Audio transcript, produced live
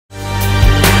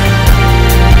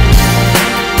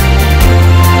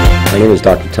name is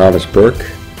Dr. Thomas Burke.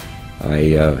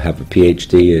 I have a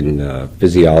Ph.D. in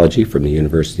physiology from the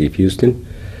University of Houston,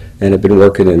 and have been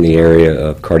working in the area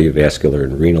of cardiovascular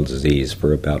and renal disease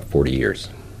for about 40 years.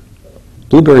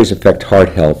 Blueberries affect heart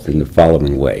health in the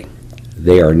following way.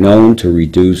 They are known to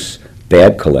reduce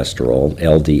bad cholesterol,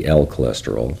 LDL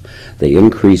cholesterol. They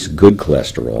increase good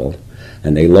cholesterol,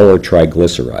 and they lower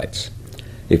triglycerides.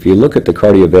 If you look at the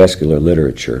cardiovascular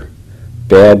literature,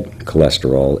 bad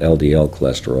cholesterol, LDL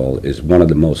cholesterol, is one of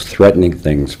the most threatening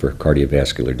things for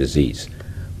cardiovascular disease.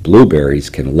 Blueberries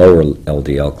can lower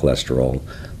LDL cholesterol,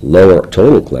 lower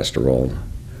total cholesterol,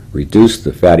 reduce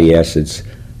the fatty acids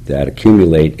that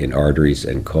accumulate in arteries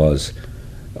and cause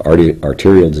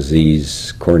arterial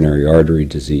disease, coronary artery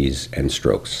disease, and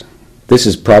strokes. This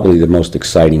is probably the most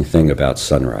exciting thing about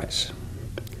sunrise.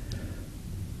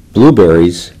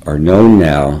 Blueberries are known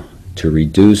now to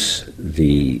reduce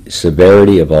the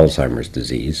severity of Alzheimer's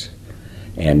disease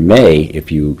and may,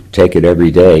 if you take it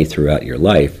every day throughout your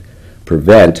life,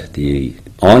 prevent the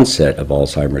onset of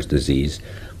Alzheimer's disease,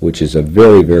 which is a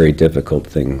very, very difficult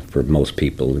thing for most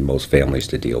people and most families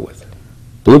to deal with.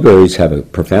 Blueberries have a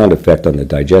profound effect on the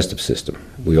digestive system.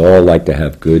 We all like to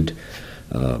have good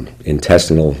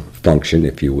intestinal function,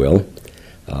 if you will,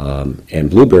 and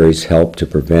blueberries help to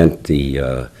prevent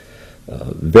the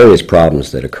various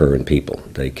problems that occur in people.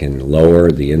 They can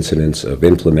lower the incidence of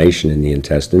inflammation in the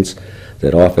intestines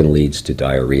that often leads to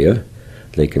diarrhea.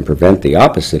 They can prevent the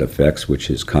opposite effects, which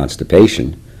is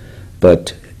constipation.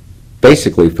 But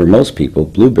basically, for most people,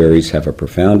 blueberries have a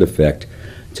profound effect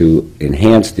to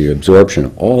enhance the absorption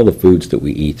of all the foods that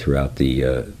we eat throughout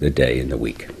the day and the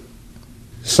week.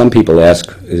 Some people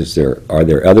ask, are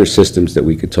there other systems that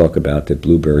we could talk about that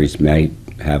blueberries may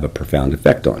have a profound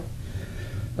effect on?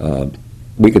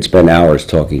 We could spend hours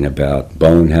talking about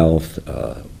bone health,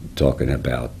 talking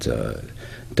about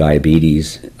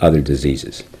diabetes, other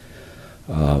diseases.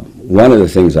 One of the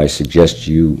things I suggest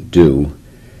you do,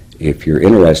 if you're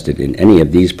interested in any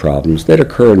of these problems that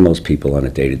occur in most people on a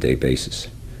day-to-day basis,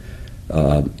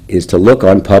 is to look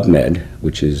on PubMed,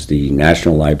 which is the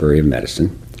National Library of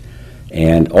Medicine,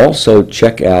 and also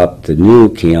check out the new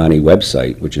Kyani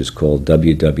website, which is called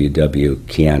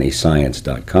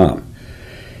www.kyaniscience.com.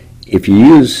 If you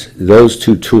use those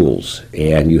two tools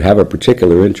and you have a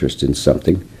particular interest in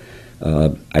something,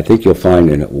 I think you'll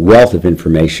find a wealth of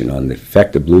information on the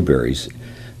effect of blueberries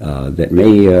that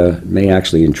may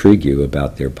actually intrigue you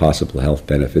about their possible health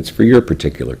benefits for your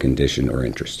particular condition or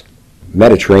interest.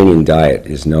 Mediterranean diet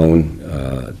is known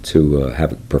to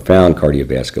have profound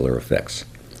cardiovascular effects.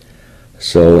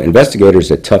 So investigators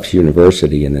at Tufts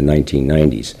University in the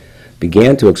 1990s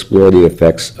began to explore the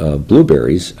effects of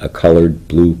blueberries, a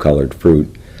blue-colored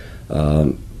fruit,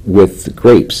 with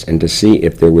grapes, and to see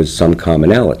if there was some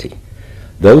commonality.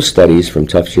 Those studies from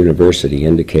Tufts University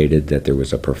indicated that there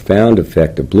was a profound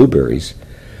effect of blueberries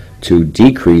to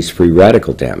decrease free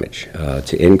radical damage,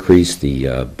 to increase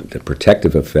the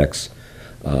protective effects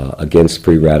against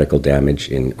free radical damage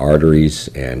in arteries,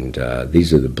 and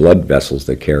these are the blood vessels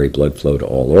that carry blood flow to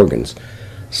all organs.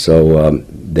 So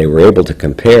they were able to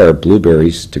compare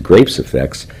blueberries to grapes'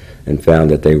 effects and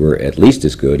found that they were at least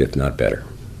as good, if not better.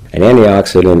 An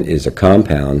antioxidant is a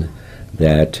compound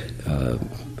that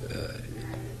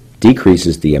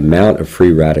decreases the amount of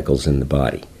free radicals in the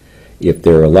body. If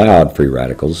they're allowed, free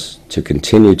radicals, to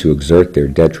continue to exert their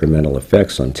detrimental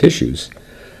effects on tissues,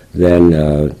 then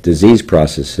disease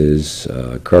processes,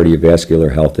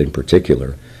 cardiovascular health in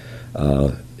particular,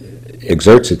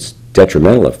 exerts its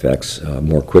detrimental effects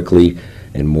more quickly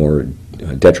and more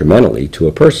detrimentally to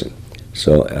a person.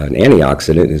 So an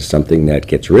antioxidant is something that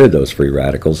gets rid of those free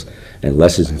radicals and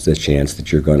lessens the chance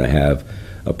that you're going to have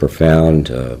a profound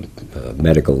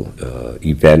medical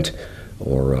event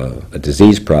or a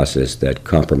disease process that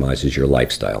compromises your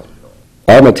lifestyle.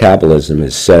 Our metabolism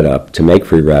is set up to make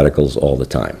free radicals all the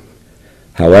time.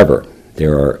 However,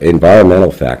 there are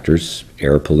environmental factors,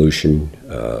 air pollution,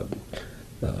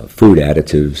 food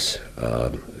additives,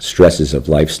 stresses of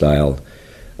lifestyle,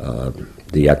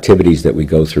 the activities that we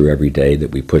go through every day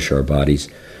that we push our bodies.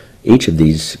 Each of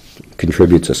these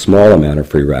contributes a small amount of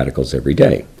free radicals every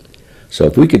day. So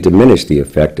if we could diminish the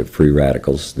effect of free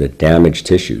radicals that damage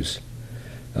tissues,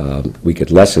 we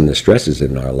could lessen the stresses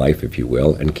in our life, if you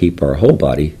will, and keep our whole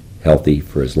body healthy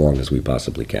for as long as we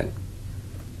possibly can.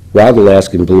 Wild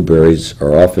Alaskan blueberries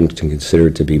are often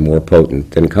considered to be more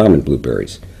potent than common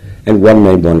blueberries, and one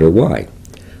may wonder why.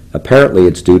 Apparently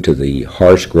it's due to the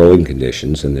harsh growing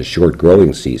conditions and the short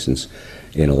growing seasons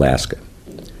in Alaska.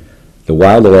 The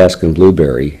wild Alaskan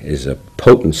blueberry is a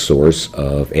potent source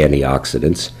of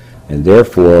antioxidants And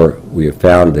therefore, we have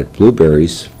found that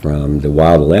blueberries from the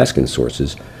wild Alaskan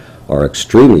sources are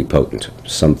extremely potent,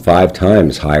 some 5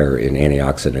 times higher in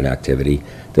antioxidant activity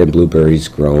than blueberries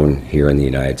grown here in the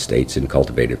United States in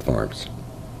cultivated farms.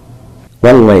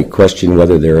 One might question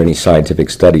whether there are any scientific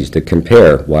studies that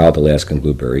compare wild Alaskan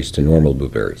blueberries to normal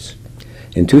blueberries.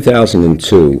 In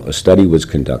 2002, a study was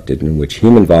conducted in which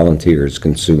human volunteers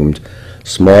consumed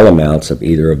small amounts of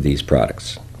either of these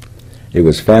products. It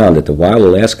was found that the wild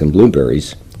Alaskan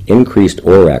blueberries increased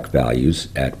ORAC values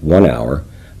at 1 hour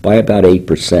by about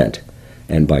 8%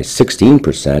 and by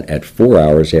 16% at 4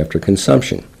 hours after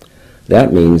consumption.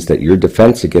 That means that your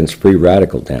defense against free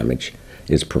radical damage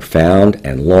is profound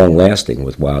and long-lasting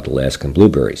with wild Alaskan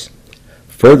blueberries.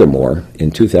 Furthermore,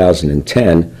 in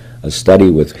 2010, a study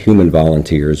with human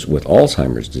volunteers with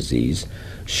Alzheimer's disease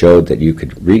showed that you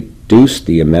could reduce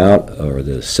the amount or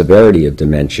the severity of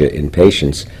dementia in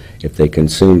patients if they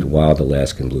consumed wild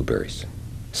Alaskan blueberries.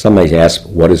 Some may ask,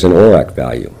 what is an ORAC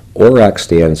value? ORAC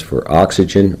stands for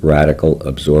Oxygen Radical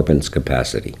Absorbance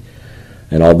Capacity.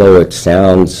 And although it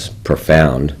sounds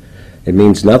profound, it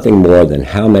means nothing more than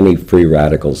how many free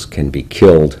radicals can be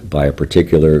killed by a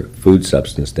particular food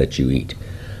substance that you eat.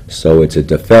 So it's a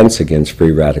defense against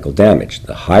free radical damage.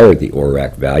 The higher the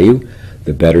ORAC value,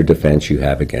 the better defense you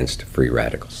have against free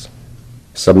radicals.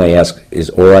 Some may ask, is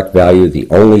ORAC value the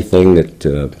only thing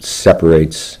that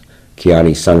separates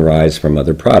Kyani Sunrise from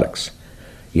other products?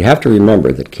 You have to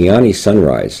remember that Kyani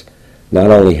Sunrise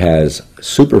not only has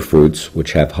superfruits,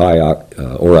 which have high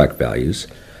ORAC values,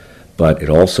 but it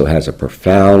also has a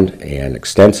profound and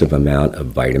extensive amount of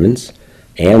vitamins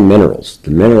and minerals,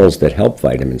 the minerals that help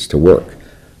vitamins to work.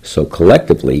 So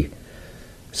collectively,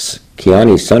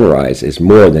 Kyani Sunrise is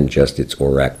more than just its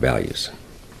ORAC values.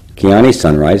 Kyani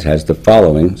Sunrise has the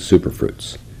following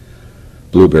superfruits: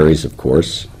 blueberries, of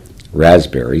course,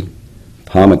 raspberry,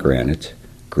 pomegranate,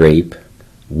 grape,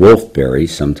 wolfberry,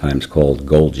 sometimes called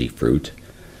Golgi fruit,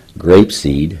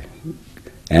 grapeseed,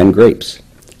 and grapes.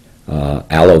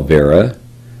 Aloe vera.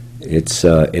 It's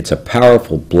a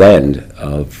powerful blend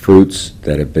of fruits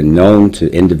that have been known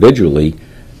to individually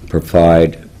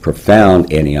provide profound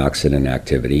antioxidant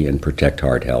activity and protect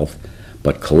heart health,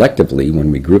 but collectively,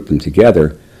 when we group them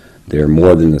together, they're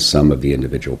more than the sum of the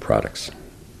individual products.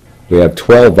 We have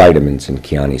 12 vitamins in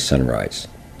Kyani Sunrise: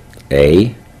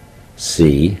 A,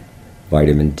 C,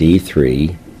 vitamin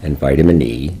D3, and vitamin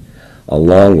E,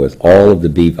 along with all of the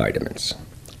B vitamins.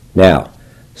 Now,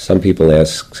 some people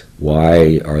ask,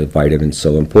 why are vitamins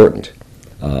so important?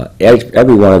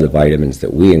 Every one of the vitamins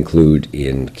that we include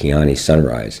in Kyani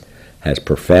Sunrise has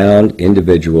profound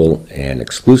individual and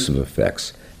exclusive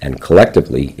effects, and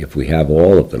collectively, if we have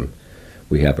all of them,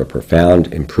 we have a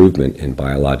profound improvement in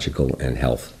biological and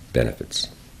health benefits.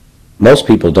 Most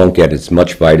people don't get as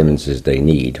much vitamins as they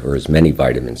need, or as many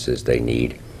vitamins as they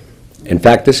need. In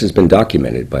fact, this has been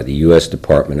documented by the U.S.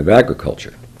 Department of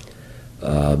Agriculture.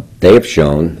 They have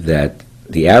shown that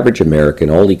the average American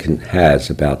only has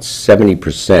about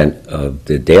 70% of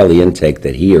the daily intake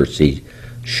that he or she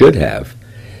should have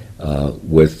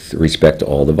with respect to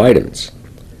all the vitamins.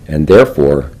 And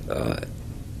therefore,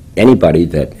 anybody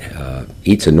that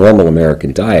eats a normal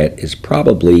American diet is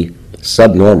probably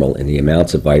subnormal in the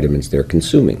amounts of vitamins they're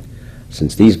consuming.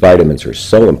 Since these vitamins are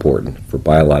so important for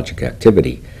biologic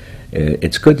activity,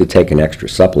 it's good to take an extra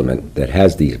supplement that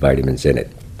has these vitamins in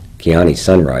it. Kyani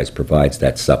Sunrise provides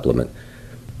that supplement.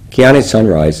 Kyani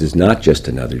Sunrise is not just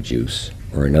another juice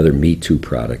or another Me Too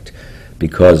product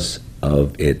because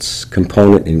of its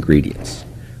component ingredients.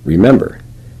 Remember,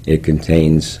 it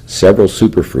contains several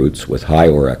superfruits with high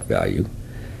ORAC value.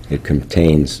 It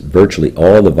contains virtually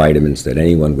all the vitamins that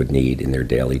anyone would need in their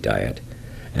daily diet,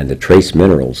 and the trace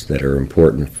minerals that are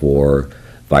important for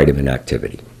vitamin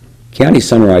activity. Kyani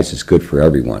Sunrise is good for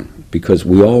everyone because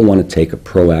we all want to take a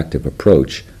proactive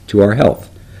approach to our health.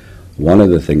 One of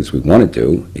the things we want to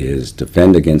do is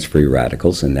defend against free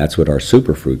radicals, and that's what our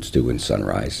superfruits do in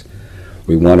Sunrise.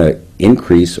 We want to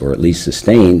increase or at least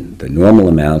sustain the normal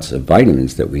amounts of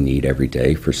vitamins that we need every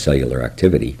day for cellular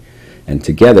activity. And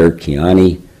together,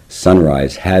 Kyani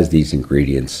Sunrise has these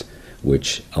ingredients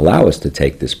which allow us to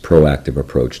take this proactive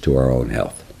approach to our own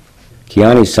health.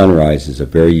 Kyani Sunrise is a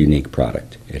very unique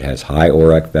product. It has high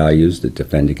ORAC values that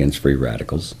defend against free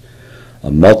radicals, a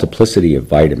multiplicity of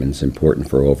vitamins important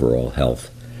for overall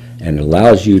health, and it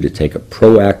allows you to take a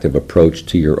proactive approach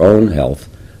to your own health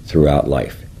throughout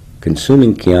life.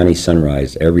 Consuming Kyani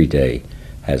Sunrise every day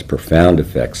has profound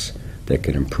effects that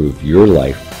can improve your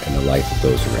life and the life of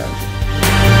those around you.